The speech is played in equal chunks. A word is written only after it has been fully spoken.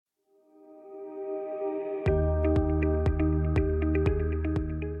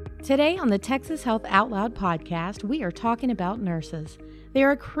Today on the Texas Health Out Loud podcast, we are talking about nurses. They are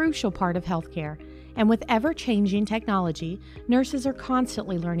a crucial part of healthcare, and with ever-changing technology, nurses are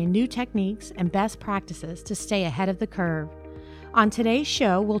constantly learning new techniques and best practices to stay ahead of the curve. On today's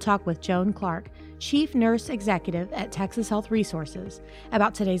show, we'll talk with Joan Clark, Chief Nurse Executive at Texas Health Resources,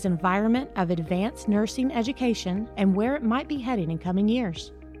 about today's environment of advanced nursing education and where it might be heading in coming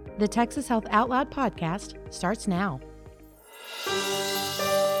years. The Texas Health Out Loud podcast starts now.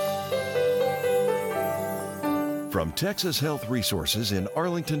 From Texas Health Resources in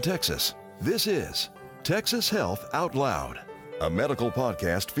Arlington, Texas, this is Texas Health Out Loud, a medical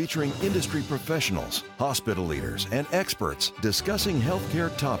podcast featuring industry professionals, hospital leaders, and experts discussing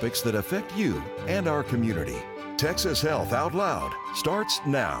healthcare topics that affect you and our community. Texas Health Out Loud starts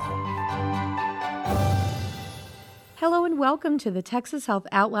now. Hello and welcome to the Texas Health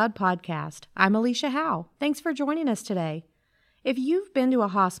Out Loud podcast. I'm Aleshia Howe. Thanks for joining us today. If you've been to a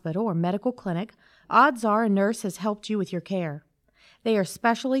hospital or medical clinic, odds are a nurse has helped you with your care. They are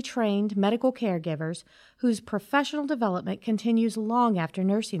specially trained medical caregivers whose professional development continues long after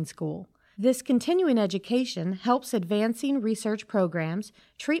nursing school. This continuing education helps advancing research programs,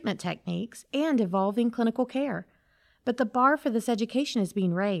 treatment techniques, and evolving clinical care. But the bar for this education is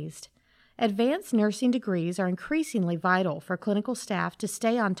being raised. Advanced nursing degrees are increasingly vital for clinical staff to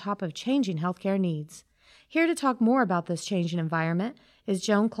stay on top of changing healthcare needs. Here to talk more about this changing environment is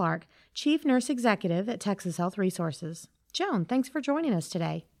Joan Clark, Chief Nurse Executive at Texas Health Resources. Joan, thanks for joining us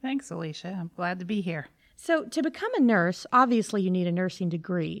today. Thanks, Aleshia. I'm glad to be here. So, to become a nurse, obviously you need a nursing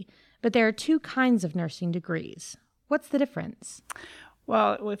degree, but there are two kinds of nursing degrees. What's the difference?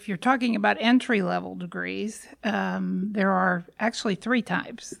 Well, if you're talking about entry-level degrees, there are actually three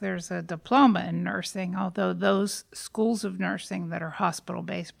types. There's a diploma in nursing, although those schools of nursing that are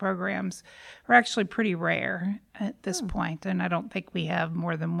hospital-based programs are actually pretty rare at this point, and I don't think we have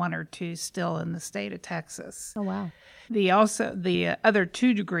more than one or two still in the state of Texas. Oh, wow. The other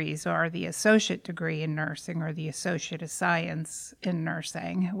two degrees are the associate degree in nursing or the associate of science in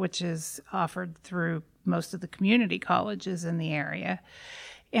nursing, which is offered through most of the community colleges in the area.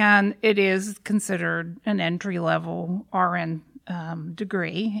 And it is considered an entry-level RN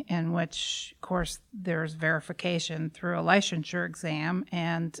degree, in which, of course, there's verification through a licensure exam,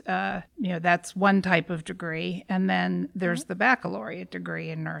 and that's one type of degree. And then there's the baccalaureate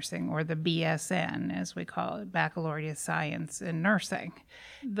degree in nursing, or the BSN, as we call it, Baccalaureate of Science in Nursing.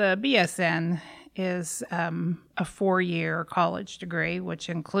 The BSN is a 4-year college degree, which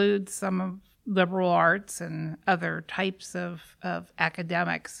includes some of liberal arts and other types of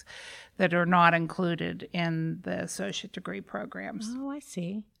academics that are not included in the associate degree programs. Oh, I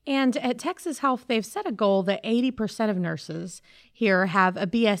see. And at Texas Health, they've set a goal that 80% of nurses here have a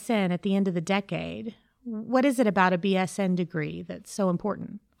BSN at the end of the decade. What is it about a BSN degree that's so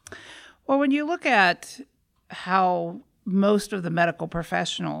important? Well, when you look at how most of the medical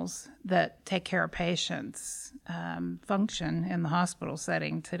professionals that take care of patients function in the hospital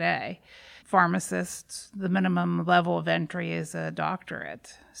setting today, pharmacists, the minimum level of entry is a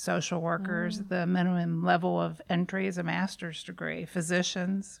doctorate. Social workers, the minimum level of entry is a master's degree.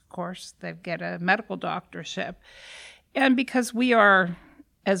 Physicians, of course, they get a medical doctorship. And because we are,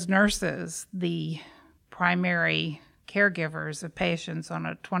 as nurses, the primary caregivers of patients on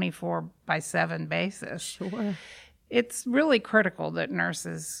a 24/7 basis, Sure. It's really critical that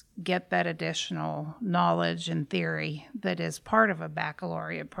nurses get that additional knowledge and theory that is part of a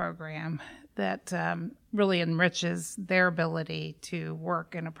baccalaureate program that really enriches their ability to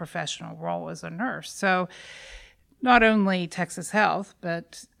work in a professional role as a nurse. So not only Texas Health,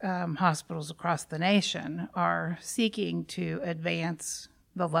 but hospitals across the nation are seeking to advance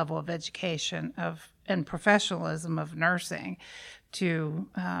the level of education and professionalism of nursing to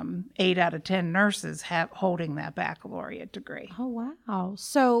 8 out of 10 nurses holding that baccalaureate degree. Oh, wow.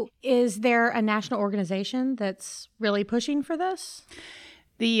 So is there a national organization that's really pushing for this?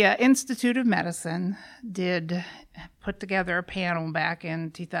 The Institute of Medicine did put together a panel back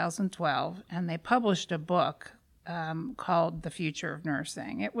in 2012, and they published a book called The Future of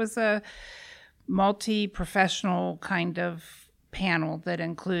Nursing. It was a multi-professional kind of panel that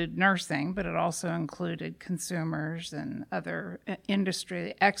included nursing, but it also included consumers and other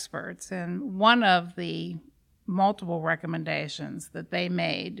industry experts. And one of the multiple recommendations that they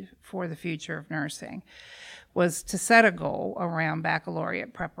made for the future of nursing was to set a goal around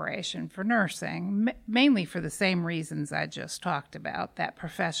baccalaureate preparation for nursing, mainly for the same reasons I just talked about, that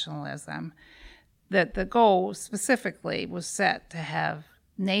professionalism, that the goal specifically was set to have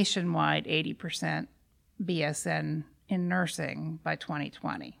nationwide 80% BSN in nursing by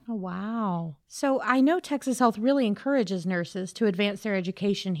 2020. Oh, wow. So I know Texas Health really encourages nurses to advance their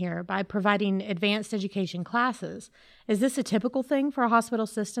education here by providing advanced education classes. Is this a typical thing for a hospital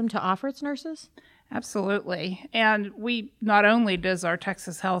system to offer its nurses? Absolutely. And we not only does our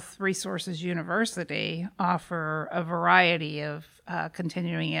Texas Health Resources University offer a variety of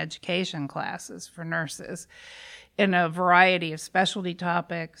continuing education classes for nurses in a variety of specialty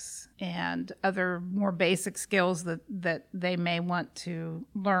topics and other more basic skills that they may want to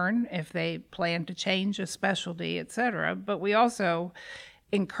learn if they plan to change a specialty, et cetera. But we also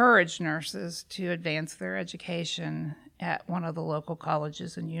encourage nurses to advance their education at one of the local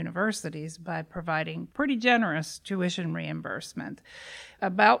colleges and universities by providing pretty generous tuition reimbursement.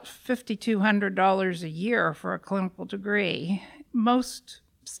 About $5,200 a year for a clinical degree. Most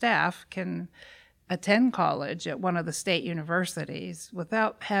staff can attend college at one of the state universities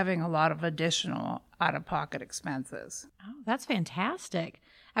without having a lot of additional out-of-pocket expenses. Oh, that's fantastic.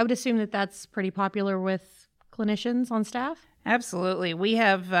 I would assume that that's pretty popular with clinicians on staff? Absolutely. We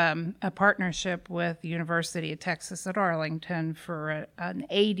have a partnership with the University of Texas at Arlington for an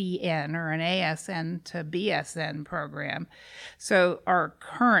ADN or an ASN to BSN program. So our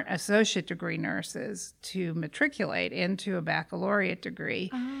current associate degree nurses to matriculate into a baccalaureate degree.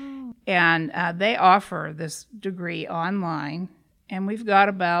 Oh. And they offer this degree online. And we've got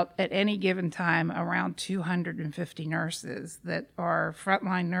about, at any given time, around 250 nurses that are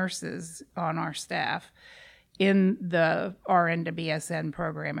frontline nurses on our staff in the RN to BSN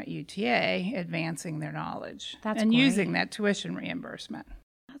program at UTA, advancing their knowledge and using that tuition reimbursement.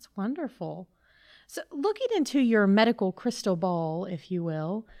 That's wonderful. So looking into your medical crystal ball, if you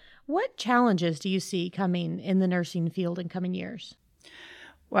will, what challenges do you see coming in the nursing field in coming years?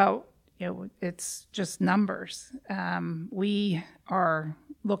 Well, it's just numbers. We are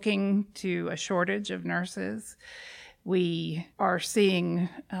looking to a shortage of nurses. We are seeing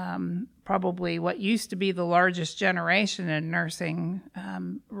probably what used to be the largest generation in nursing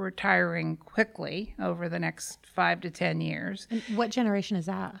retiring quickly over the next 5 to 10 years. And what generation is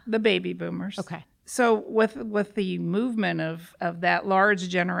that? The baby boomers. Okay. So with the movement of that large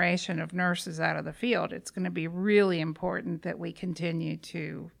generation of nurses out of the field, it's going to be really important that we continue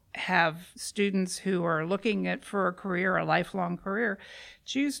to have students who are looking for a career, a lifelong career,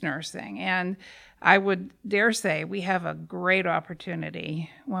 choose nursing. And I would dare say we have a great opportunity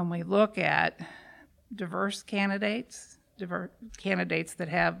when we look at diverse candidates that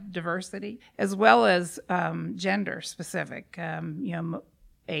have diversity, as well as gender specific.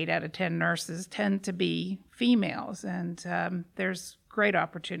 8 out of 10 nurses tend to be females, and there's great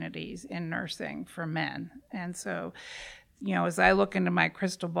opportunities in nursing for men. And so, as I look into my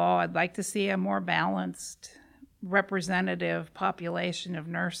crystal ball, I'd like to see a more balanced representative population of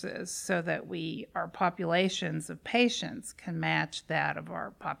nurses so that our populations of patients can match that of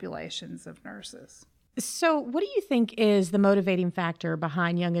our populations of nurses. So what do you think is the motivating factor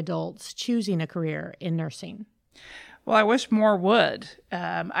behind young adults choosing a career in nursing? Well, I wish more would.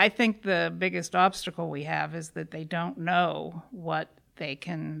 I think the biggest obstacle we have is that they don't know what they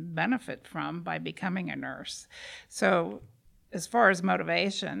can benefit from by becoming a nurse. So as far as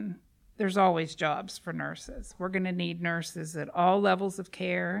motivation, there's always jobs for nurses. We're going to need nurses at all levels of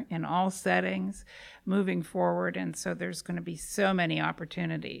care, in all settings, moving forward, and so there's going to be so many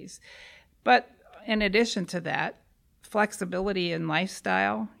opportunities. But in addition to that, flexibility in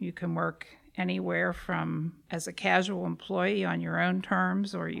lifestyle. You can work anywhere from as a casual employee on your own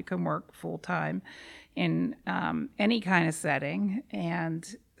terms, or you can work full-time in any kind of setting. And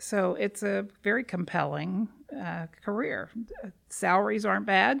so it's a very compelling career. Salaries aren't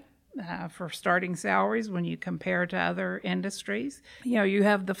bad. For starting salaries when you compare to other industries. You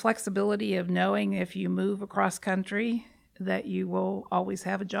have the flexibility of knowing if you move across country that you will always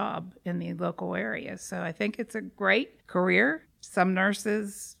have a job in the local area. So I think it's a great career. Some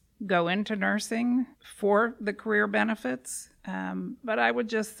nurses go into nursing for the career benefits. But I would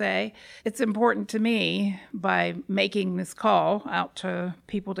just say it's important to me, by making this call out to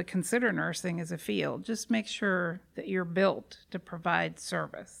people to consider nursing as a field, just make sure that you're built to provide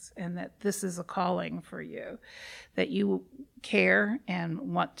service and that this is a calling for you, that you care and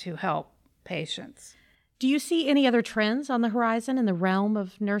want to help patients. Do you see any other trends on the horizon in the realm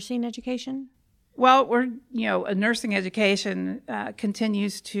of nursing education? Well, nursing education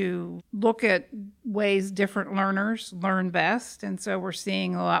continues to look at ways different learners learn best. And so we're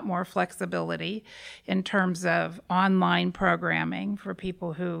seeing a lot more flexibility in terms of online programming for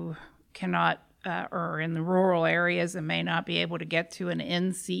people who cannot or in the rural areas and may not be able to get to an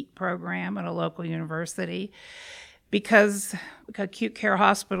in-seat program at a local university. Because acute care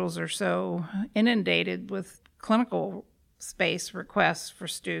hospitals are so inundated with clinical space requests for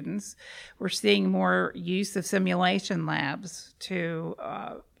students. We're seeing more use of simulation labs to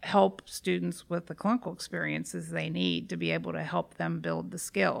help students with the clinical experiences they need to be able to help them build the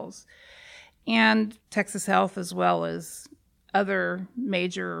skills. And Texas Health, as well as other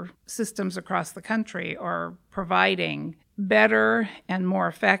major systems across the country, are providing better and more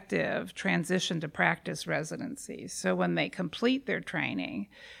effective transition to practice residencies. So when they complete their training,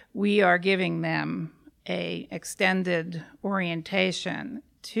 we are giving them a extended orientation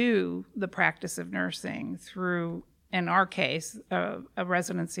to the practice of nursing through, in our case, a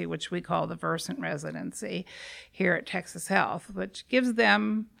residency which we call the Versant residency here at Texas Health, which gives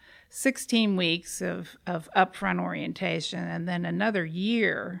them 16 weeks of upfront orientation and then another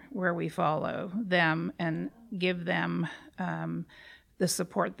year where we follow them and give them the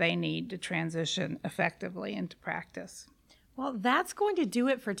support they need to transition effectively into practice. Well, that's going to do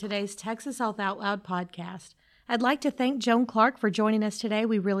it for today's Texas Health Out Loud podcast. I'd like to thank Joan Clark for joining us today.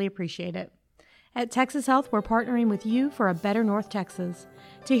 We really appreciate it. At Texas Health, we're partnering with you for a better North Texas.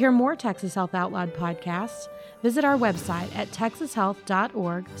 To hear more Texas Health Out Loud podcasts, visit our website at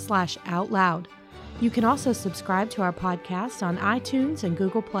texashealth.org/outloud. You can also subscribe to our podcast on iTunes and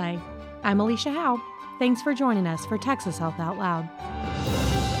Google Play. I'm Aleshia Howe. Thanks for joining us for Texas Health Out Loud.